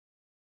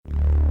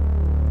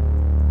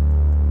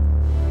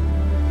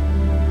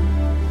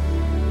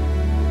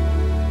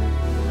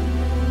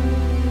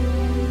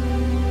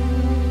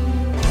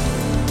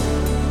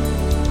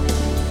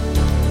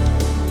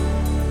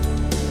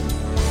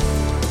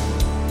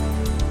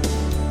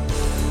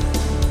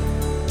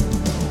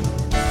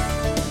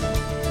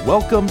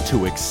Welcome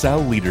to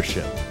Excel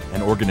Leadership,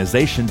 an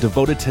organization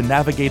devoted to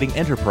navigating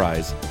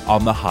enterprise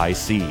on the high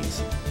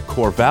seas.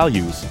 Core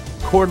values,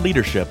 core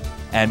leadership,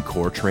 and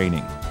core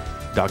training.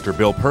 Dr.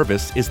 Bill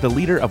Purvis is the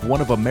leader of one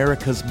of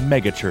America's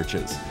mega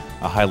churches,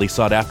 a highly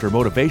sought-after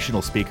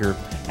motivational speaker,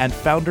 and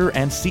founder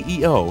and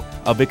CEO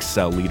of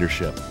Excel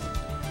Leadership.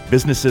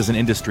 Businesses and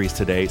industries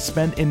today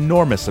spend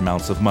enormous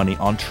amounts of money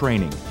on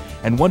training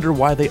and wonder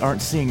why they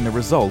aren't seeing the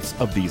results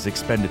of these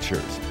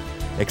expenditures.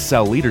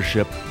 Excel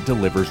Leadership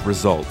delivers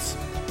results.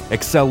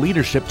 Excel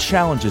Leadership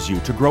challenges you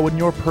to grow in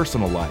your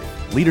personal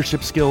life,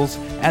 leadership skills,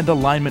 and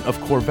alignment of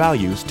core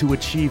values to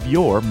achieve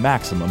your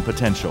maximum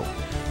potential.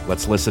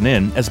 Let's listen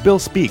in as Bill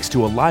speaks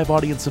to a live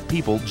audience of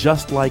people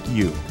just like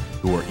you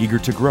who are eager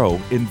to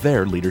grow in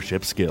their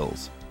leadership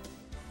skills.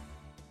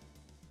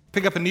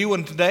 Pick up a new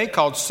one today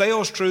called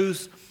Sales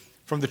Truth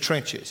from the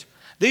Trenches.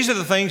 These are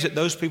the things that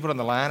those people in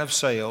the line of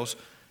sales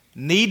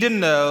need to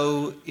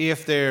know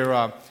if they're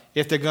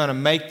going to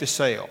make the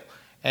sale.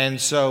 And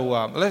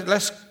so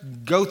let's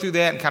go through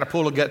that and kind of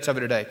pull the guts of it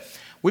today.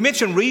 We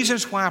mentioned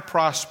reasons why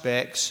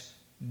prospects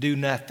do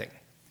nothing.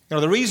 You know,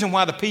 the reason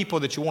why the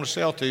people that you want to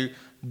sell to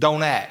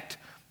don't act.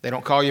 They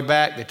don't call you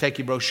back. They take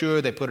your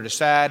brochure. They put it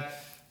aside.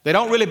 They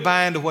don't really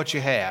buy into what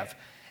you have.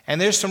 And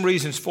there's some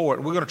reasons for it.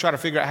 We're going to try to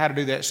figure out how to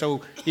do that.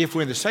 So if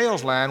we're in the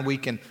sales line, we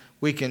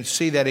can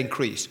see that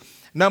increase.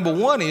 Number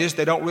one is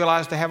they don't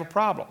realize they have a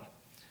problem.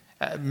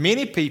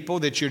 Many people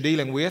that you're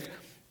dealing with,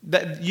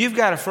 that you've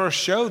got to first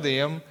show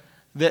them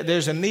that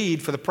there's a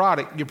need for the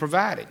product you're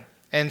providing.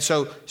 And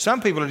so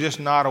some people are just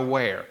not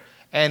aware.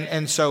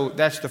 And so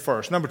that's the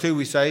first. Number two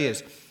we say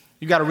is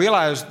you've got to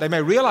realize, they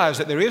may realize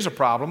that there is a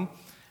problem,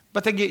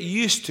 but they get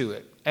used to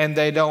it and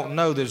they don't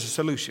know there's a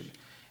solution.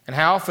 And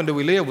how often do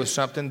we live with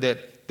something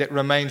that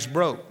remains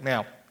broke?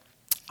 Now,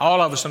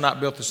 all of us are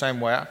not built the same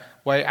way.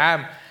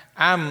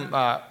 I'm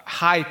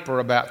hyper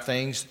about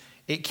things.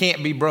 It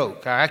can't be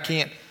broke. I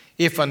can't.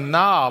 If a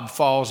knob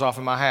falls off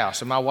in my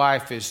house, and my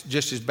wife is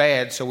just as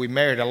bad, so we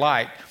married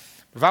alike.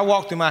 If I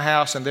walk through my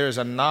house and there's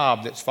a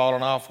knob that's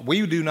fallen off,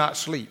 we do not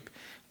sleep.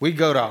 We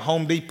go to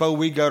Home Depot,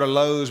 we go to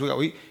Lowe's,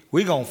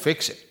 we're going to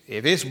fix it.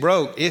 If it's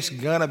broke, it's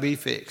going to be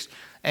fixed.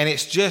 And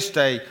it's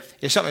something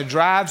that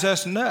drives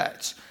us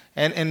nuts.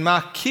 And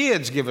my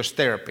kids give us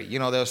therapy. You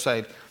know, they'll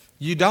say,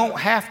 you don't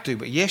have to,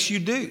 but yes, you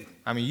do.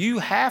 I mean, you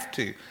have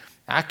to.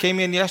 I came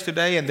in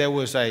yesterday and there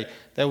was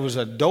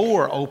a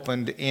door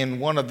opened in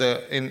one of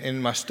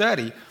in my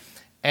study,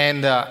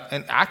 and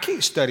I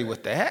can't study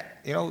with that.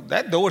 You know,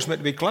 that door's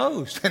meant to be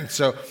closed. And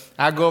so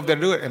I go up there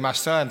to do it, and my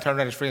son turned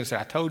around to his friend and said,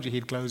 I told you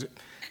he'd close it.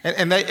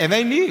 And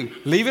they knew.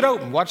 Leave it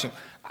open. Watch him.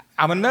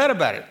 I'm a nut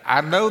about it.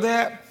 I know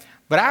that.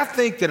 But I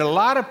think that a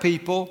lot of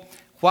people,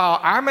 while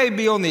I may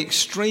be on the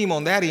extreme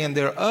on that end,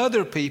 there are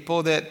other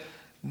people that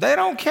they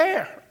don't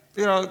care.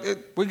 You know,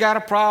 we got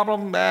a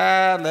problem,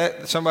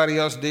 let somebody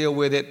else deal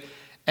with it.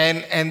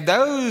 And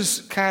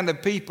those kind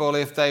of people,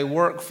 if they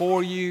work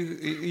for you,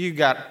 you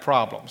got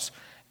problems.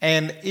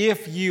 And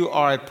if you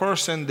are a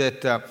person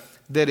that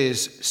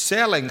is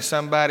selling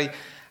somebody,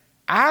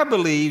 I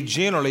believe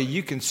generally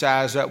you can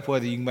size up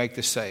whether you can make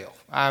the sale.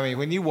 I mean,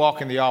 when you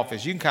walk in the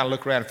office, you can kind of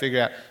look around and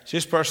figure out, is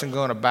this person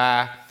going to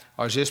buy,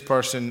 or is this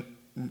person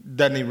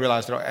doesn't even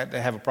realize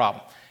they have a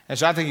problem? And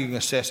so I think you can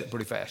assess it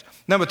pretty fast.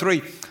 Number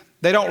three,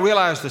 they don't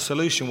realize the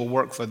solution will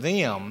work for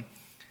them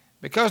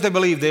because they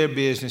believe their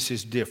business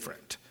is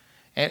different.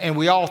 And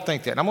we all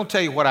think that. And I'm going to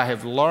tell you what I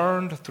have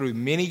learned through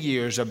many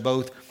years of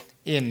both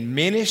in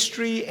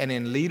ministry and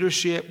in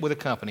leadership with a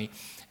company,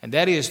 and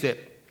that is that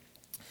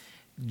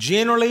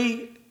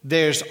generally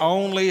there's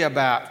only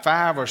about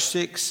 5 or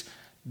 6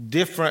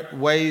 different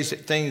ways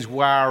that things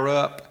wire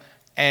up,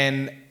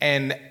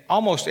 and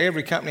almost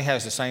every company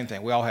has the same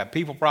thing. We all have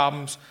people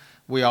problems.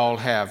 We all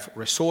have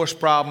resource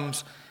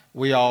problems.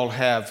 We all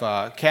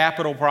have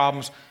capital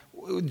problems.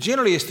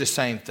 Generally, it's the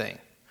same thing.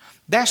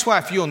 That's why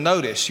if you'll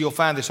notice, you'll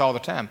find this all the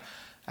time.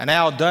 An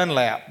Al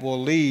Dunlap will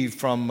leave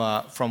from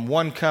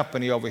one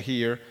company over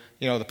here,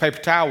 you know, the paper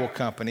towel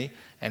company,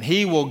 and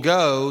he will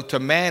go to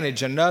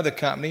manage another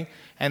company.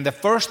 And the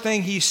first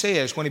thing he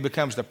says when he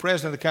becomes the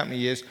president of the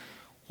company is,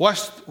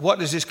 what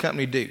does this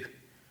company do?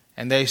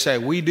 And they say,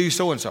 we do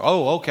so-and-so.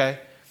 Oh, okay.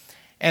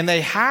 And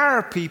they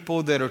hire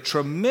people that are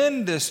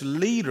tremendous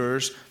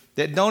leaders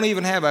that don't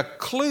even have a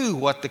clue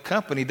what the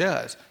company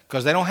does,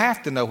 because they don't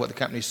have to know what the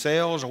company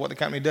sells or what the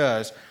company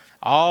does.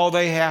 All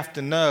they have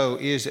to know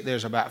is that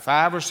there's about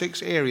 5 or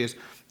 6 areas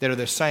that are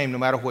the same no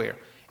matter where.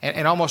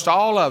 And almost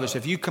all of us,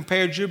 if you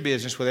compared your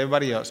business with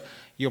everybody else,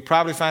 you'll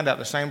probably find out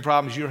the same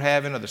problems you're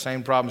having are the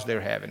same problems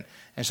they're having.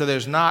 And so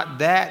there's not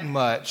that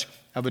much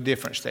of a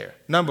difference there.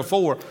 Number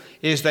 4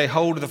 is they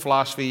hold to the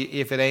philosophy,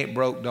 if it ain't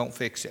broke, don't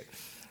fix it.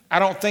 I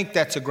don't think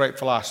that's a great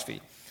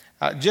philosophy.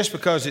 Just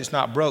because it's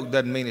not broke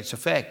doesn't mean it's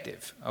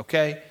effective,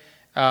 okay?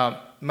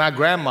 My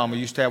grandmama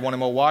used to have one of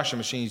them old washing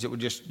machines that would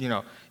just, you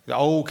know, the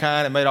old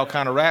kind that made all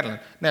kind of rattling.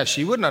 Now,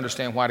 she wouldn't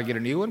understand why to get a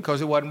new one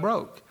because it wasn't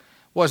broke.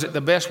 Was it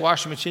the best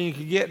washing machine you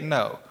could get?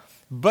 No.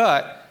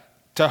 But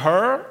to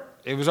her,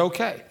 it was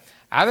okay.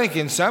 I think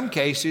in some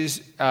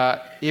cases,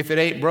 if it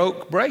ain't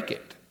broke, break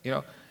it.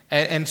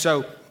 And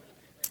so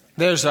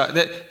there's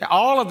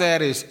all of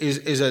that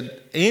is an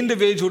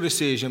individual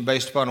decision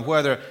based upon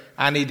whether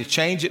I need to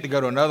change it to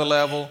go to another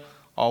level,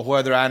 or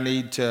whether I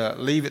need to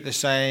leave it the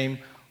same,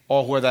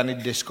 or whether I need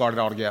to discard it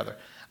altogether.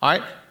 All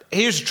right.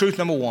 Here's truth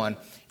number one.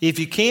 If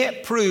you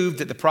can't prove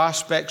that the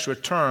prospect's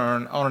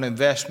return on an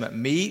investment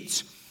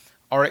meets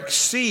or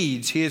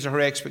exceeds his or her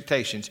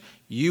expectations,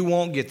 you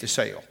won't get the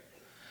sale.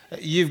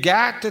 You've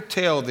got to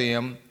tell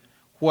them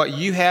what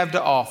you have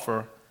to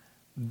offer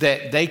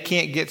that they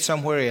can't get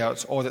somewhere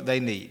else or that they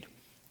need.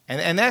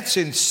 And that's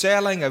in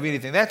selling of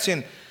anything. That's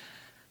in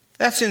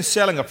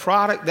selling a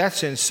product.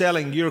 That's in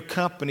selling your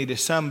company to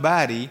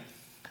somebody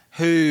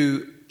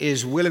who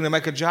is willing to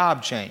make a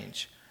job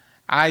change.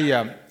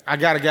 I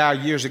got a guy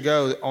years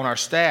ago on our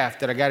staff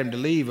that I got him to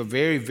leave a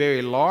very,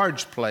 very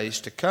large place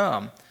to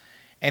come,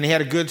 and he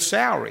had a good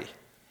salary.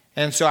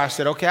 And so I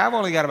said, okay, I've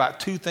only got about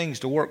two things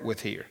to work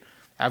with here.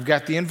 I've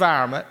got the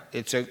environment.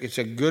 It's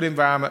a good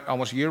environment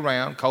almost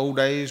year-round, cold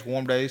days,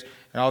 warm days,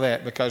 and all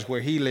that, because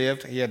where he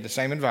lived, he had the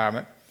same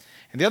environment.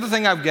 And the other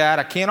thing I've got,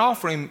 I can't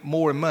offer him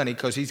more money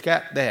because he's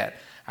got that.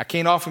 I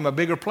can't offer him a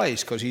bigger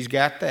place because he's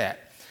got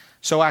that.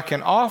 So I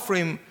can offer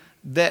him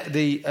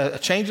a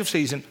change of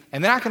season,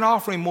 and then I can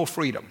offer him more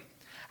freedom.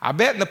 I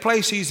bet in the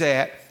place he's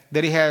at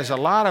that he has a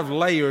lot of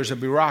layers of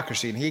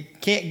bureaucracy, and he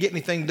can't get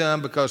anything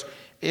done because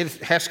it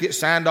has to get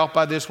signed off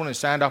by this one and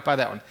signed off by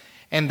that one.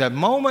 And the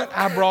moment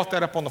I brought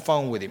that up on the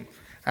phone with him,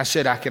 I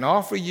said, I can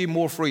offer you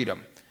more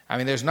freedom. I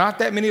mean, there's not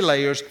that many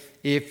layers.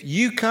 If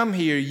you come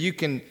here, you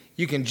can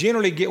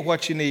generally get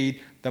what you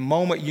need the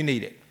moment you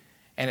need it.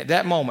 And at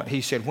that moment,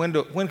 he said,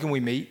 when can we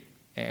meet?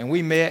 And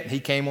we met, and he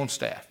came on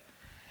staff.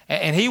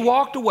 And he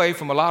walked away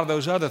from a lot of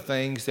those other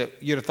things that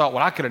you'd have thought,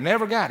 well, I could have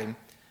never got him,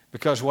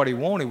 because what he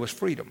wanted was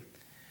freedom.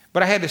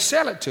 But I had to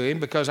sell it to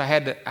him because I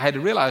had to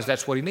realize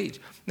that's what he needs.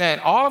 Now, in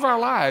all of our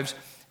lives,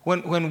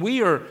 when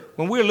we're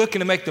looking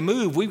to make the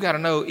move, we've got to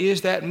know,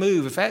 is that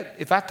move,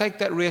 if I take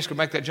that risk or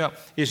make that jump,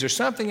 is there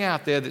something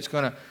out there that's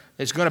going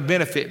to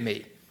benefit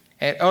me?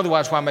 And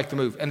otherwise, why make the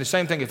move? And the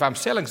same thing, if I'm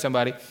selling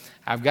somebody,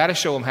 I've got to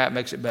show them how it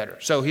makes it better.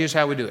 So here's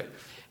how we do it.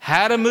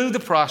 How to move the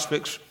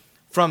prospects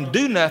from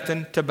do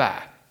nothing to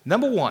buy.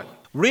 Number one,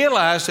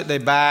 realize that they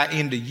buy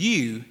into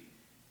you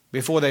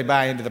before they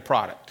buy into the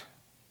product.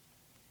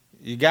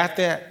 You got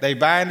that? They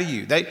buy into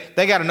you. They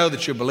got to know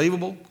that you're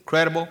believable,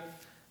 credible,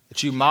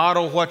 that you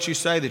model what you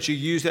say, that you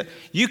use that.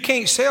 You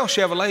can't sell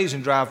Chevrolets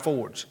and drive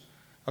Fords.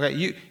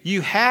 Okay,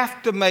 you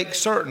have to make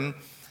certain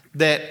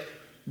that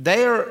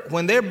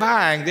when they're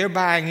buying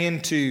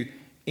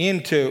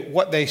into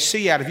what they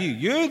see out of you.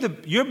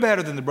 You're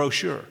better than the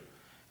brochure.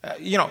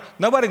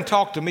 Nobody can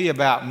talk to me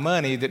about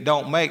money that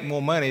don't make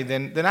more money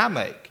than I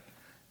make.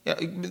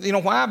 You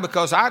know why?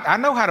 Because I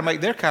know how to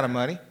make their kind of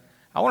money.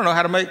 I want to know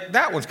how to make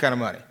that one's kind of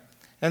money.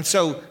 And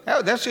so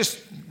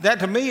that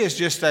to me is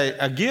just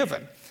a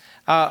given.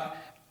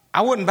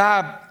 I wouldn't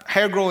buy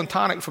hair growing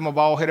tonic from a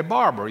bald-headed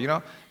barber.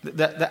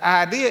 The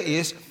idea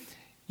is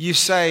you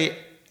say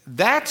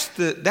that's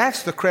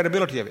the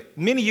credibility of it.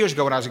 Many years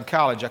ago when I was in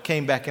college, I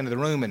came back into the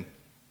room and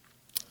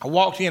I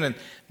walked in, and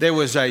there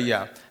was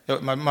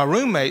my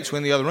roommates were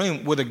in the other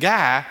room with a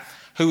guy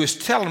who was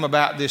telling them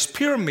about this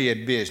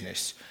pyramid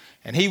business.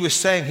 And he was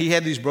saying he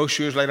had these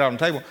brochures laid out on the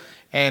table,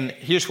 and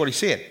here's what he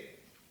said.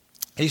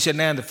 He said,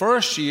 now in the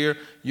first year,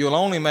 you'll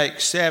only make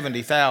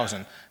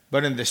 $70,000.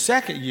 But in the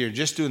second year,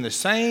 just doing the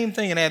same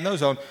thing and adding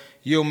those on,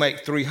 you'll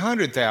make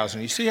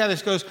 $300,000. You see how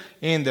this goes?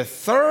 In the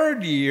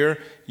third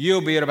year,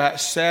 you'll be at about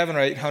 $700,000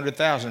 or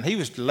 $800,000. He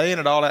was laying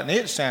it all out, and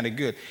it sounded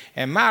good.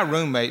 And my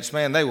roommates,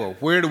 man, they were,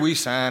 where do we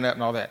sign up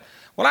and all that?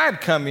 Well, I'd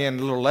come in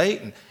a little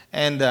late,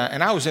 and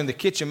I was in the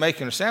kitchen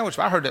making a sandwich.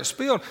 I heard that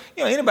spiel.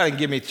 Anybody can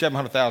give me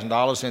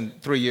 $700,000 in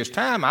 3 years'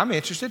 time. I'm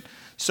interested.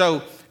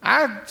 So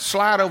I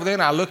slide over there,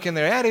 and I look in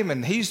there at him,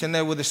 and he's in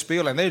there with the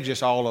spiel, and they're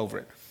just all over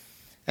it.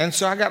 And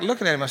so I got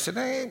looking at him. I said,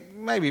 hey,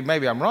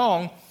 maybe I'm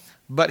wrong,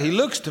 but he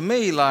looks to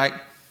me like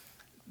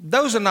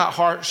those are not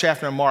Hart,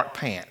 Schaffner, and Mark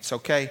pants,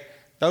 okay?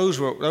 Those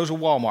were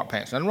Walmart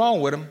pants. Nothing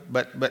wrong with them,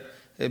 but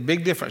a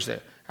big difference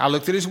there. I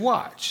looked at his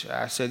watch.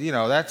 I said,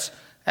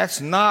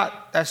 that's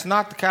not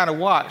the kind of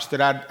watch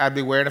that I'd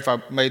be wearing if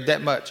I made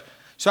that much.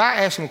 So I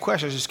asked him a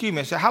question. I said, excuse me.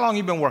 I said, how long have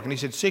you been working? He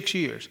said, 6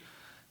 years.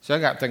 So I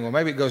got thinking, well,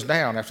 maybe it goes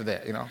down after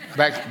that,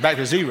 back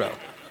to zero.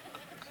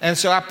 And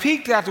so I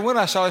peeked out the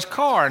window. I saw his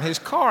car, and his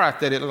car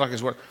out there, it looked like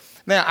his work.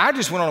 Now, I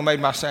just went on and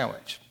made my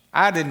sandwich.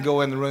 I didn't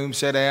go in the room,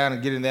 sit down,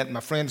 and get in that. My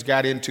friends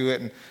got into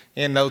it, and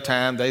in no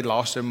time, they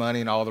lost their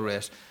money and all the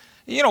rest.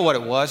 You know what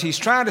it was? He's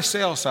trying to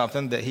sell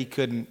something that he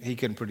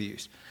couldn't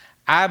produce.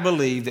 I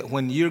believe that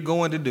when you're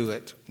going to do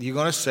it, you're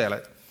going to sell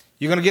it,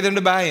 you're going to get them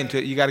to buy into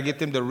it, you got to get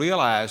them to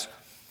realize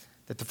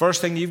that the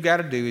first thing you've got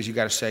to do is you've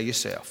got to sell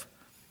yourself.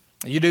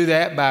 You do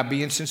that by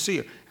being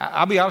sincere.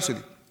 I'll be honest with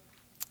you.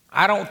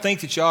 I don't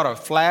think that you ought to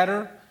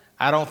flatter.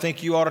 I don't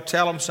think you ought to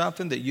tell them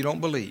something that you don't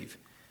believe.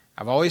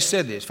 I've always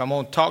said this. If I'm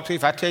going to talk to you,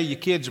 if I tell you your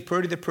kids are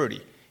pretty, they're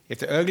pretty. If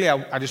they're ugly,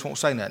 I just won't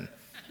say nothing.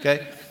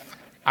 Okay?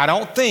 I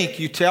don't think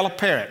you tell a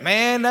parent,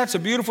 man, that's a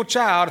beautiful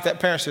child. If that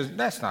parent says,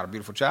 that's not a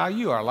beautiful child,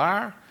 you are a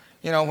liar.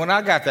 When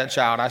I got that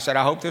child, I said,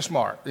 I hope they're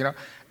smart.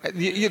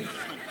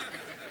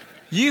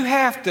 You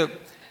have to.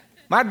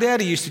 My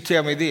daddy used to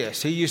tell me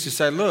this. He used to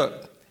say,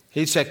 look,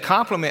 he said,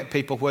 compliment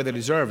people where they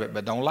deserve it,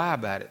 but don't lie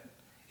about it.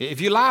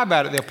 If you lie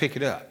about it, they'll pick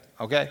it up,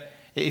 okay?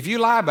 If you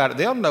lie about it,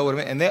 they'll know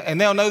it,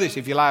 and they'll know this.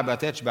 If you lie about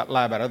that, you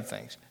lie about other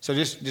things. So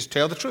just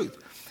tell the truth.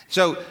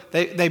 So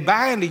they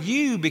buy into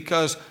you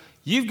because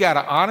you've got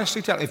to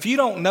honestly tell them. If you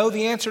don't know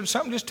the answer to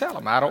something, just tell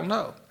them, I don't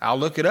know. I'll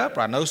look it up,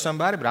 or I know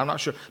somebody, but I'm not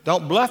sure.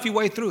 Don't bluff your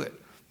way through it.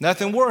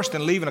 Nothing worse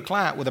than leaving a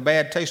client with a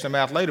bad taste in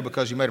their mouth later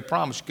because you made a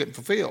promise you couldn't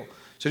fulfill.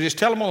 So just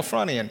tell them on the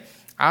front end,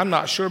 I'm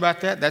not sure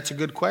about that. That's a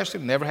good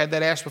question. Never had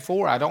that asked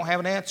before. I don't have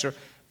an answer,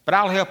 but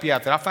I'll help you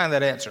out there. I'll find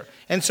that answer.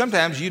 And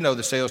sometimes you know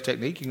the sales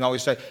technique. You can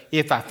always say,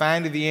 if I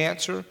find you the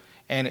answer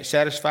and it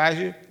satisfies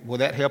you, will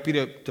that help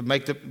you to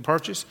make the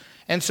purchase?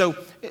 And so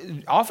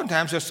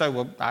oftentimes they'll say,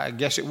 well, I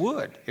guess it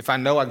would if I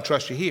know I can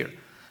trust you here.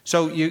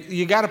 So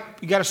you got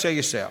to sell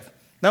yourself.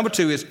 Number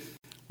 2 is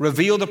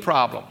reveal the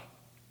problem.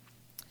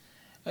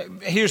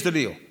 Here's the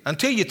deal.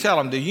 Until you tell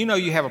them, do you know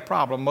you have a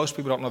problem? Most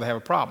people don't know they have a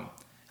problem.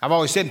 I've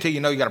always said until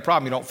you know you got a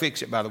problem, you don't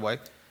fix it, by the way.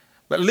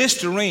 But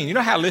Listerine, you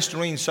know how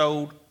Listerine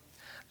sold?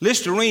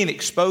 Listerine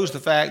exposed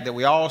the fact that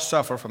we all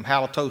suffer from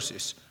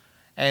halitosis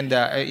and,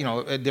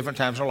 at different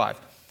times in our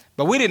life.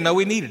 But we didn't know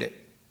we needed it.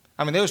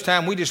 I mean, there was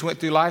time we just went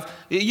through life.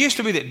 It used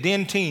to be that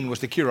Dentyne was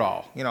the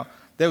cure-all.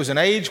 There was an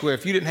age where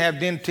if you didn't have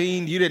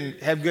Dentyne, you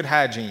didn't have good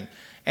hygiene.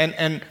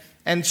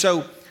 And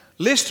so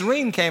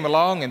Listerine came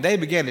along and they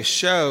began to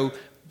show,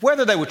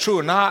 whether they were true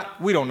or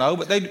not, we don't know,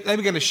 but they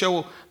began to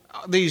show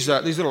these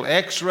little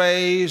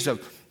x-rays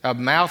of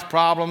mouth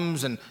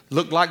problems and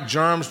looked like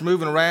germs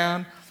moving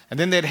around. And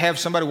then they'd have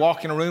somebody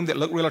walk in a room that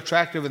looked real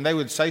attractive and they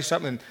would say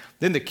something, and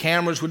then the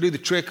cameras would do the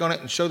trick on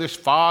it and show this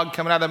fog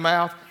coming out of their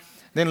mouth.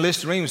 Then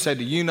Listerine would say,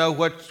 do you know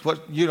what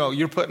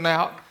you're putting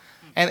out?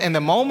 And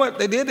the moment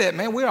they did that,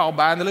 man, we're all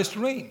buying the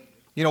Listerine.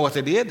 You know what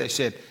they did? They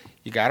said,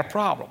 you got a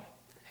problem.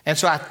 And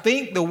so I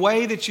think the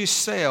way that you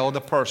sell the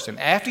person,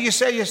 after you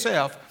sell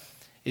yourself,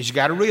 is you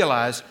got to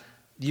realize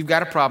you've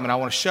got a problem, and I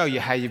want to show you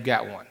how you've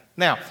got one.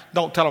 Now,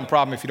 don't tell them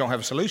problem if you don't have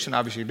a solution.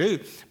 Obviously you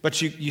do.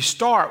 But you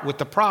start with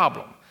the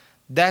problem.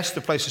 That's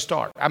the place to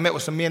start. I met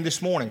with some men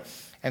this morning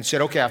and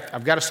said, okay,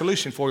 I've got a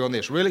solution for you on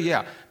this. Really?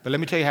 Yeah. But let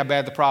me tell you how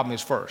bad the problem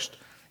is first.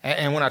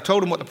 And when I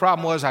told them what the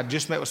problem was, I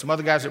just met with some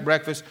other guys at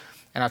breakfast,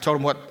 and I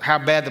told them how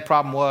bad the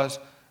problem was.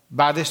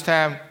 By this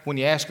time, when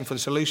you ask them for the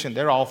solution,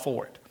 they're all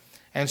for it.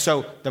 And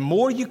so the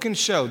more you can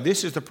show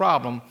this is the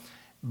problem,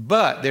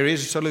 but there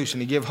is a solution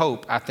to give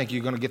hope, I think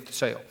you're going to get the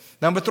sale.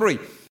 Number 3,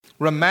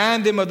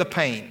 remind them of the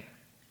pain.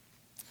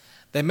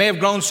 They may have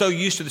grown so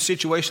used to the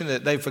situation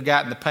that they've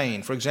forgotten the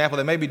pain. For example,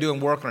 they may be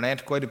doing work on an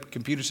antiquated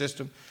computer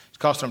system. It's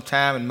costing them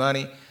time and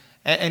money.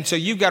 And so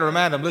you've got to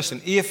remind them,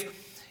 listen, if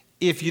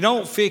you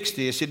don't fix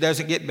this, it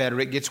doesn't get better,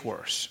 it gets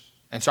worse.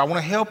 And so I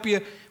want to help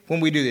you when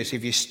we do this.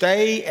 If you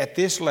stay at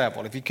this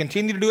level, if you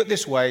continue to do it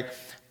this way,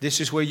 this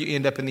is where you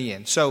end up in the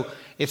end. So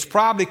it's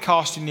probably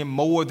costing you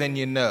more than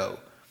you know.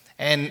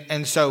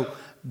 And so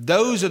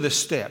those are the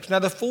steps. Now,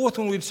 the 4th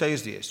one we'd say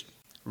is this: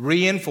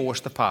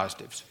 reinforce the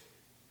positives.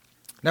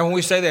 Now, when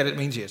we say that, it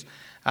means this.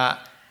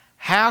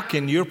 How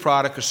can your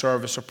product or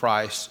service or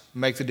price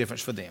make the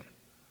difference for them?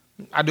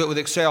 I do it with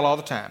Excel all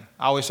the time.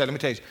 I always say, let me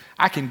tell you,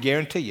 I can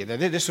guarantee you that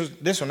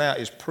this one now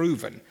is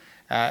proven.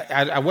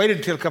 I waited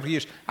until a couple of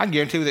years. I can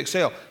guarantee with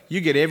Excel,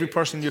 you get every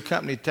person in your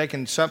company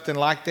taking something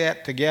like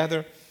that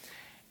together,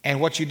 and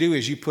what you do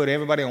is you put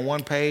everybody on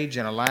one page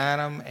and align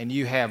them, and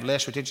you have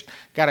less retention.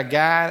 Got a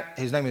guy,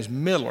 his name is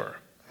Miller.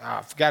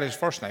 I forgot his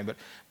first name,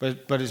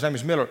 but his name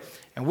is Miller.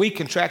 And we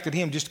contracted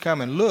him just to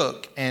come and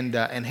look and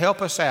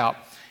help us out.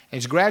 And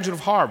he's a graduate of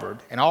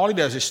Harvard, and all he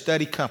does is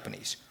study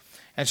companies.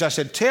 And so I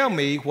said, tell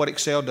me what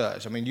Excel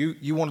does. I mean,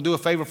 you want to do a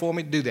favor for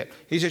me? Do that.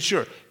 He said,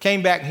 sure.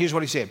 Came back, and here's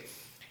what he said.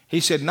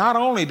 He said, not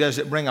only does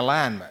it bring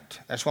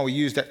alignment, that's why we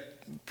use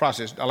that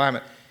process,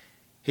 alignment.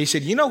 He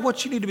said, you know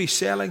what you need to be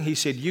selling? He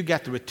said, you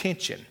got the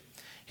retention.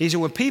 He said,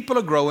 when people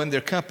are growing,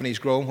 their company's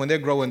growing. When they're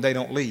growing, they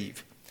don't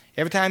leave.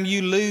 Every time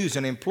you lose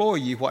an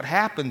employee, what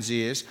happens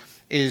is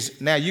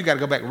now you got to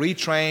go back,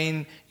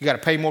 retrain. You got to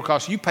pay more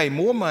costs. You pay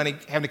more money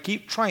having to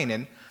keep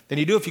training than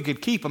you do if you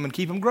could keep them and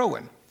keep them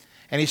growing.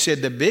 And he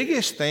said the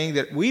biggest thing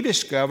that we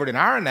discovered in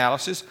our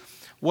analysis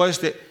was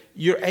that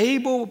you're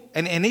able,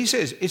 and he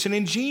says it's an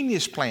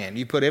ingenious plan.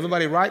 You put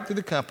everybody right through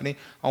the company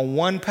on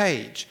one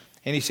page.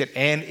 And he said,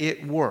 and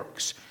it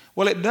works.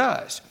 Well, it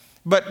does.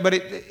 But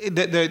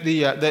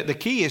the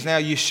key is now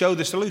you show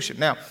the solution.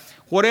 Now,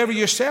 whatever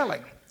you're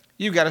selling,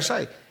 you've got to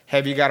say,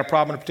 have you got a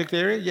problem in a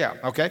particular area? Yeah.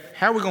 Okay.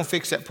 How are we going to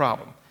fix that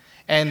problem?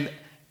 And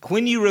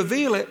when you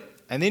reveal it,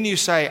 and then you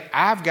say,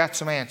 I've got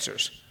some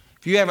answers.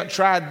 If you haven't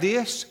tried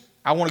this,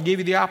 I want to give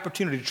you the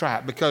opportunity to try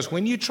it. Because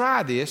when you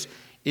try this,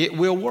 it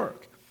will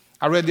work.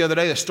 I read the other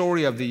day the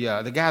story of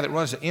the guy that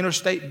runs the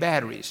Interstate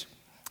Batteries,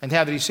 and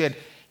how that he said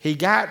he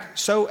got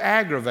so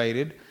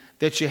aggravated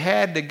that you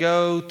had to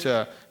go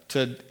to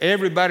to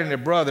everybody and their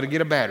brother to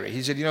get a battery.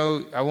 He said,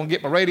 I want to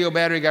get my radio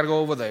battery, got to go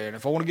over there. And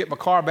if I want to get my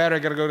car battery, I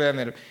got to go down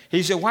there.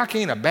 He said, why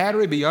can't a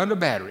battery be under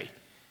battery?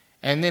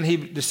 And then he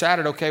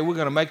decided, okay, we're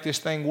going to make this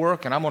thing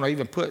work, and I'm going to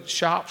even put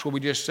shops where we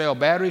just sell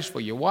batteries for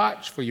your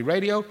watch, for your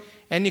radio,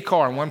 and your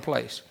car in one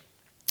place.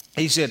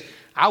 He said,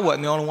 I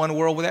wasn't the only one in the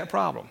world with that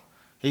problem.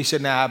 He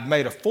said, now I've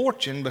made a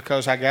fortune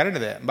because I got into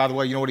that. And by the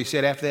way, you know what he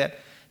said after that?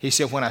 He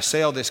said, when I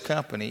sell this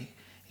company,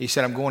 he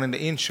said, I'm going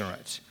into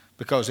insurance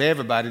because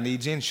everybody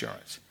needs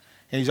insurance.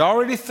 And he's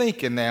already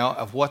thinking now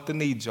of what the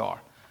needs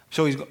are.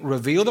 So he's going to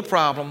reveal the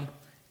problem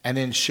and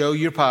then show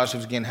your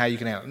positives again, how you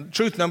can handle it.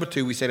 Truth number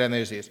 2 we said down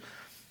there is this.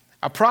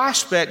 A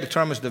prospect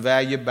determines the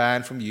value of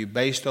buying from you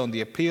based on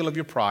the appeal of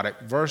your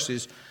product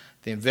versus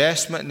the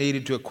investment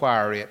needed to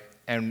acquire it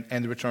and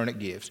the return it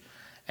gives.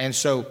 And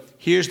so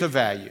here's the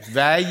value.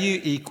 Value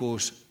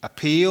equals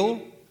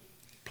appeal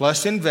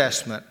plus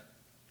investment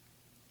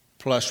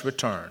plus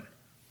return.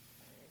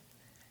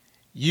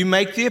 You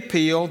make the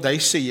appeal, they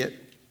see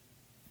it.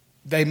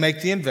 They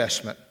make the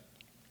investment.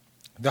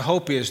 The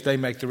hope is they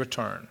make the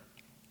return.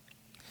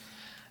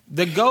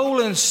 The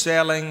goal in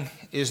selling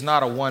is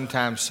not a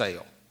one-time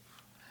sale.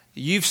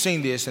 You've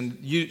seen this,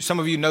 and some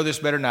of you know this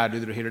better than I do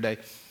that are here today.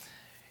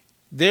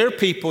 There are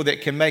people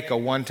that can make a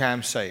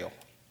one-time sale.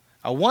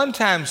 A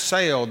one-time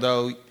sale,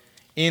 though,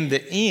 in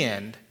the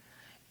end,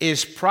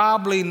 is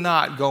probably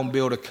not going to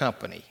build a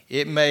company.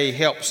 It may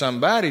help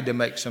somebody to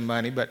make some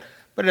money, but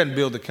it doesn't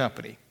build the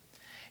company.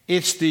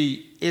 It's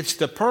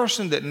the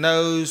person that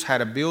knows how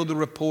to build the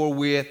rapport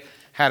with,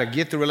 how to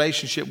get the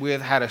relationship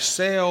with, how to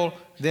sell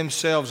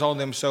themselves on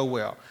them so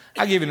well.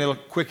 I'll give you a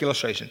quick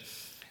illustration.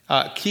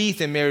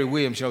 Keith and Mary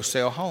Williams,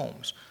 sell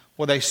homes.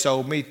 Well, they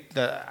sold me,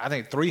 I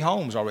think, 3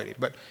 homes already.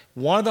 But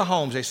one of the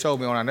homes they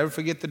sold me on, I'll never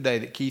forget the day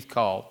that Keith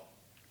called.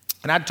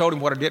 And I told him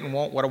what I didn't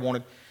want, what I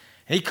wanted.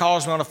 He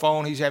calls me on the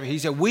phone. He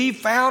said, we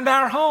found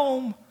our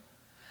home.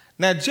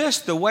 Now,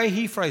 just the way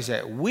he phrased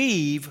that,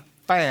 we've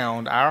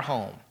found our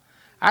home.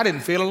 I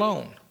didn't feel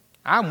alone.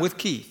 I'm with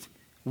Keith.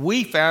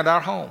 We found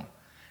our home.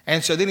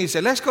 And so then he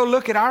said, let's go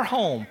look at our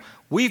home.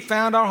 We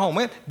found our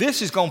home.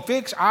 This is going to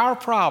fix our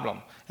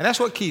problem. And that's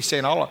what Keith's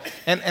saying all along.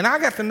 And I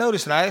got to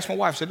notice, and I asked my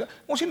wife, I said, I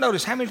want you to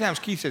notice how many times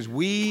Keith says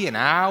we and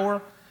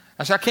our.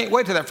 I said, I can't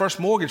wait till that first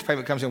mortgage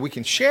payment comes in. We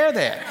can share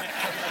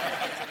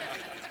that.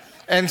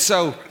 And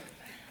so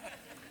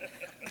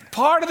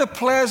part of the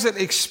pleasant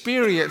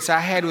experience I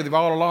had with him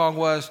all along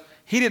was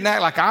he didn't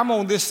act like I'm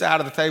on this side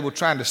of the table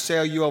trying to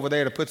sell you over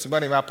there to put some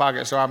money in my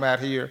pocket so I'm out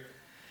here.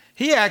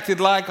 He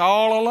acted like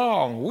all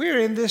along, we're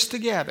in this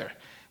together.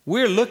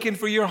 We're looking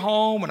for your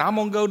home, and I'm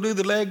going to go do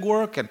the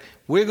legwork, and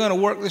we're going to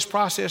work this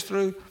process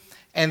through.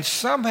 And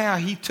somehow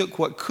he took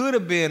what could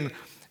have been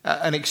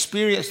an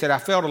experience that I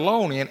felt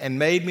alone in and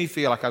made me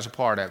feel like I was a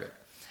part of it.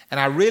 And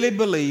I really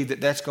believe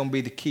that that's going to be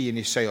the key in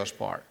his sales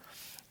part.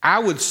 I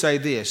would say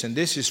this, and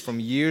this is from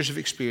years of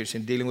experience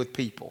in dealing with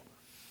people.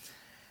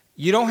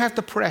 You don't have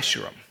to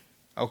pressure them,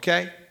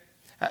 okay?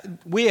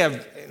 We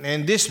have,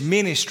 in this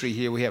ministry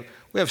here, we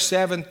have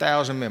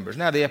 7,000 members.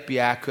 Now, the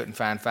FBI couldn't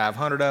find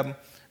 500 of them,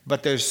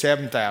 but there's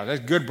 7,000. That's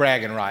good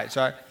bragging rights,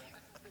 all right?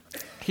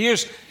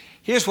 Here's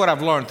what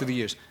I've learned through the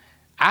years.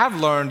 I've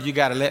learned you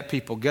got to let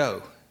people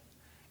go.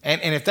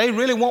 And if they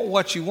really want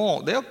what you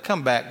want, they'll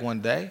come back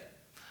one day.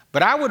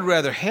 But I would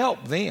rather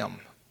help them,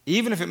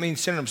 even if it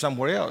means sending them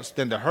somewhere else,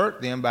 than to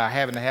hurt them by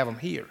having to have them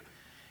here.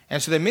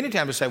 And so then many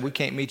times they say, we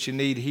can't meet your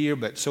need here,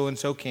 but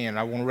so-and-so can.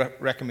 I want to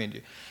recommend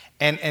you.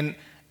 And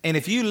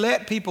if you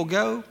let people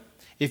go,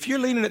 if you're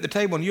leaning at the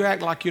table and you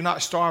act like you're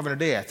not starving to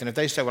death, and if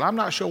they say, well, I'm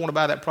not sure I want to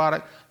buy that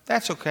product,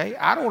 that's okay.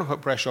 I don't want to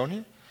put pressure on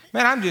you.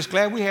 Man, I'm just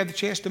glad we had the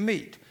chance to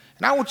meet.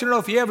 And I want you to know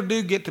if you ever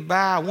do get to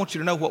buy, I want you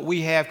to know what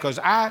we have, because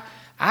I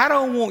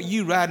don't want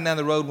you riding down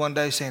the road one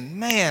day saying,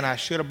 man, I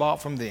should have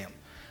bought from them.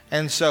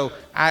 And so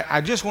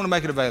I just want to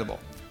make it available.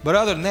 But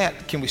other than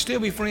that, can we still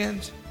be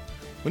friends?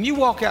 When you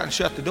walk out and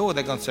shut the door,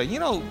 they're going to say,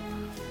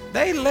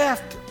 they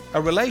left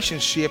a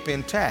relationship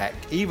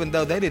intact even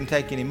though they didn't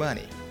take any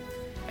money.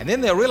 And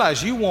then they'll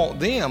realize you want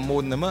them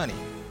more than the money.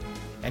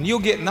 And you'll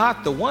get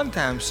not the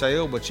one-time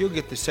sale, but you'll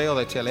get the sale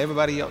they tell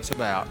everybody else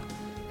about,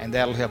 and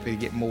that'll help you to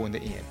get more in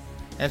the end.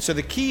 And so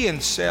the key in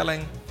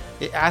selling,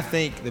 I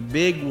think the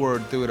big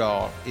word through it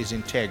all is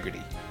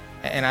integrity.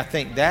 And I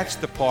think that's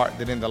the part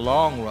that in the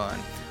long run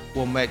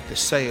will make the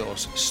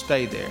sales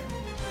stay there.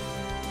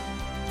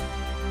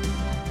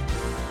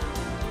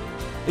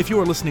 If you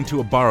are listening to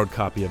a borrowed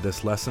copy of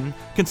this lesson,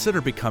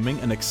 consider becoming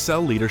an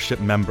Excel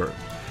Leadership member.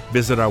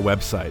 Visit our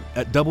website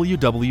at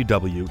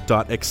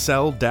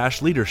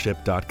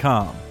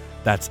www.excel-leadership.com.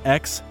 That's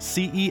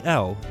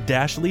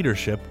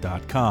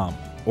XCEL-leadership.com.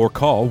 Or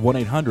call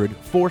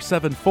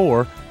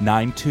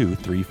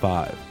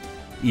 1-800-474-9235.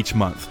 Each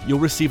month, you'll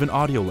receive an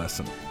audio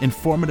lesson,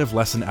 informative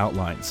lesson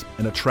outlines,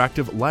 an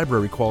attractive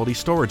library-quality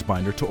storage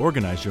binder to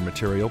organize your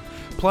material,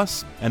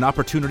 plus an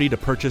opportunity to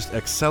purchase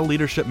Excel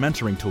Leadership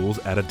mentoring tools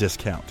at a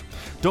discount.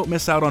 Don't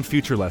miss out on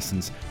future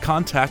lessons.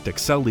 Contact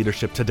Excel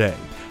Leadership today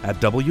at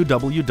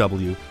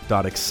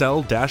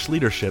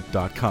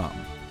www.excel-leadership.com.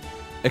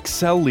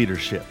 Excel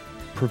Leadership,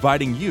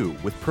 providing you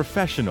with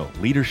professional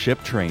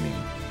leadership training.